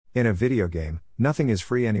In a video game, nothing is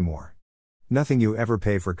free anymore. Nothing you ever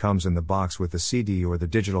pay for comes in the box with the CD or the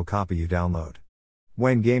digital copy you download.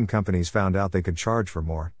 When game companies found out they could charge for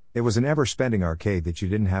more, it was an ever-spending arcade that you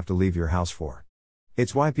didn't have to leave your house for.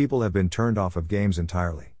 It's why people have been turned off of games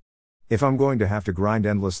entirely. If I'm going to have to grind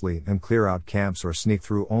endlessly and clear out camps or sneak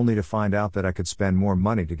through only to find out that I could spend more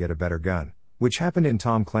money to get a better gun, which happened in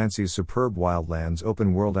Tom Clancy's superb Wildlands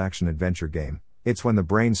open-world action-adventure game, it's when the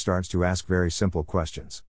brain starts to ask very simple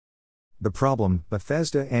questions. The problem,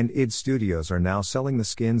 Bethesda and id Studios are now selling the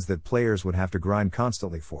skins that players would have to grind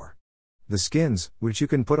constantly for. The skins, which you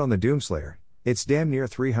can put on the Doomslayer, it's damn near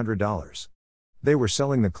 $300. They were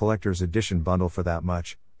selling the collector's edition bundle for that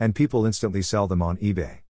much, and people instantly sell them on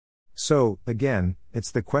eBay. So, again,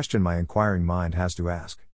 it's the question my inquiring mind has to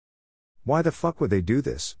ask. Why the fuck would they do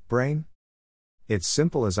this, brain? It's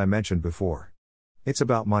simple as I mentioned before. It's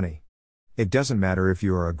about money. It doesn't matter if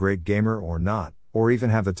you are a great gamer or not, or even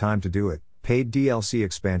have the time to do it, paid DLC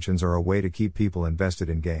expansions are a way to keep people invested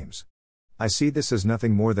in games. I see this as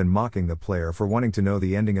nothing more than mocking the player for wanting to know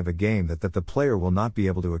the ending of a game that the player will not be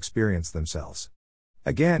able to experience themselves.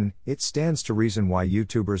 Again, it stands to reason why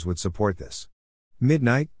YouTubers would support this.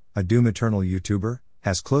 Midnight, a Doom Eternal YouTuber,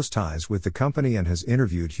 has close ties with the company and has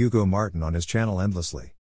interviewed Hugo Martin on his channel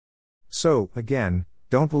endlessly. So, again,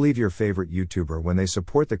 don't believe your favorite YouTuber when they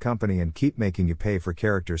support the company and keep making you pay for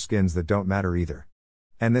character skins that don't matter either.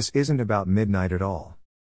 And this isn't about Midnight at all.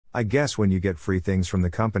 I guess when you get free things from the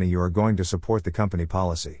company you are going to support the company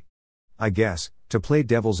policy. I guess, to play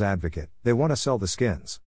devil's advocate, they want to sell the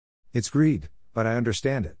skins. It's greed, but I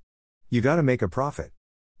understand it. You gotta make a profit.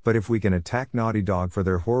 But if we can attack Naughty Dog for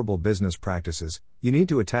their horrible business practices, you need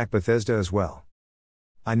to attack Bethesda as well.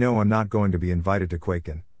 I know I'm not going to be invited to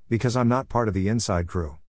QuakeCon, because I'm not part of the inside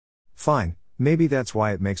crew. Fine, maybe that's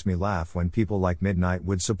why it makes me laugh when people like Midnight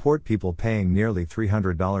would support people paying nearly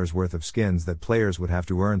 $300 worth of skins that players would have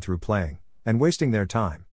to earn through playing, and wasting their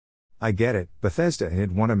time. I get it, Bethesda and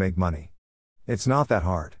id want to make money. It's not that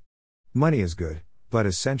hard. Money is good, but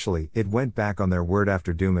essentially it went back on their word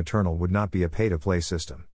after Doom Eternal would not be a pay-to-play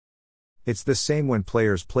system. It's the same when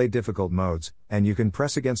players play difficult modes, and you can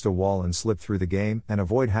press against a wall and slip through the game and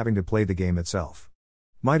avoid having to play the game itself.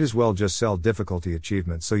 Might as well just sell difficulty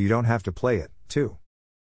achievements so you don't have to play it, too.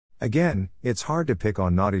 Again, it's hard to pick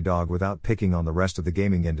on Naughty Dog without picking on the rest of the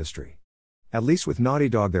gaming industry. At least with Naughty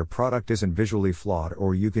Dog their product isn't visually flawed,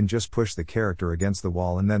 or you can just push the character against the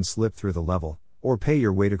wall and then slip through the level, or pay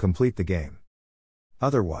your way to complete the game.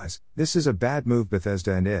 Otherwise, this is a bad move,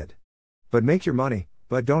 Bethesda and id. But make your money,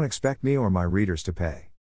 but don't expect me or my readers to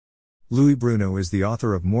pay. Louis Bruno is the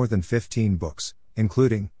author of more than 15 books,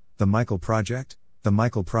 including The Michael Project,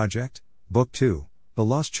 Book 2, The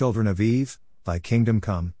Lost Children of Eve, Thy Kingdom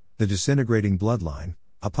Come, The Disintegrating Bloodline,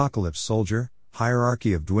 Apocalypse Soldier,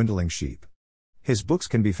 Hierarchy of Dwindling Sheep. His books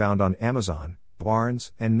can be found on Amazon,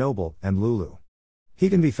 Barnes and Noble, and Lulu. He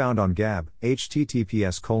can be found on Gab,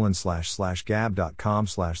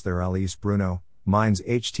 https://gab.com/therealisbruno, Minds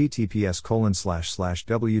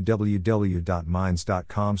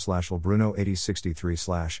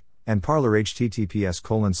https://www.minds.com/lbruno8063/ and Parler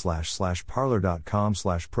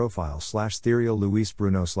https://parler.com/profile/Therial Luis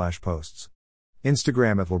Bruno/posts.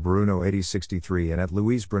 Instagram at LBruno8063 and at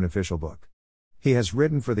Luis Brunofficialbook. He has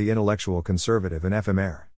written for The Intellectual Conservative and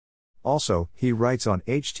Ephemer. Also, he writes on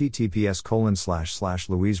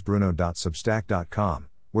https://luisbruno.substack.com,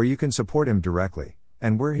 where you can support him directly,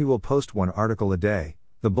 and where he will post one article a day.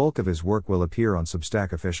 The bulk of his work will appear on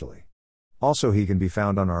Substack officially. Also, he can be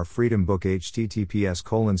found on Our Freedom Book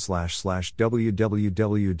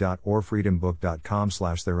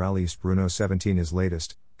https://www.orfreedombook.com/therealisbruno17. His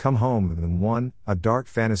latest, Come Home in 1, a dark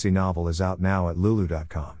fantasy novel, is out now at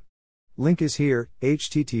lulu.com. Link is here,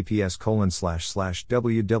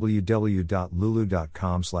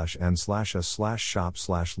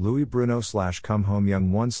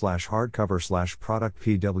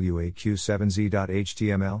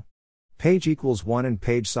 pwaq7z.html. Page equals 1 and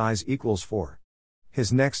page size equals 4.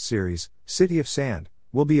 His next series, City of Sand,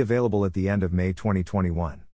 will be available at the end of May 2021.